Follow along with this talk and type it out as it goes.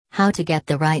How to get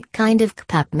the right kind of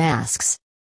CPAP masks.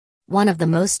 One of the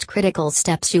most critical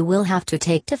steps you will have to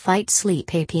take to fight sleep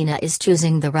apnea is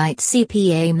choosing the right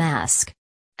CPAP mask.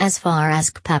 As far as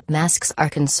CPAP masks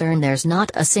are concerned, there's not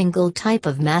a single type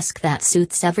of mask that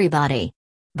suits everybody.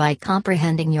 By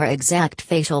comprehending your exact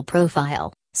facial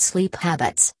profile, sleep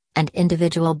habits, and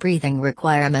individual breathing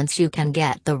requirements, you can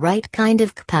get the right kind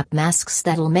of CPAP masks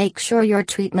that'll make sure your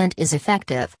treatment is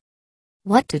effective.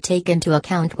 What to take into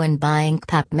account when buying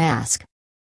CPAP mask?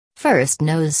 First,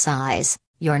 nose size.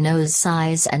 Your nose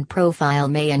size and profile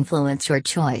may influence your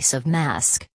choice of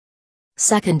mask.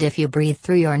 Second, if you breathe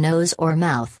through your nose or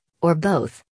mouth, or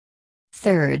both.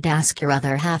 Third, ask your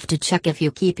other half to check if you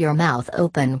keep your mouth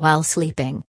open while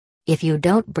sleeping. If you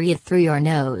don't breathe through your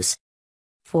nose.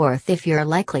 Fourth, if you're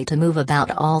likely to move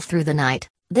about all through the night,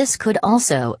 this could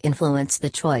also influence the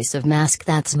choice of mask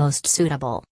that's most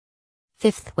suitable.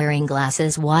 Fifth, wearing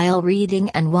glasses while reading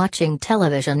and watching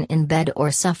television in bed or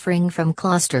suffering from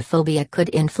claustrophobia could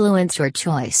influence your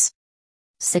choice.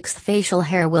 Sixth, facial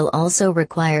hair will also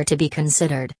require to be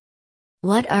considered.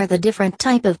 What are the different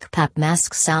type of CPAP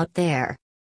masks out there?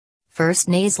 First,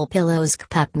 nasal pillows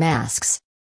CPAP masks.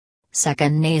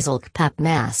 Second, nasal CPAP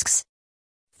masks.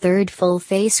 Third, full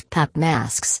face CPAP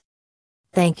masks.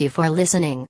 Thank you for listening.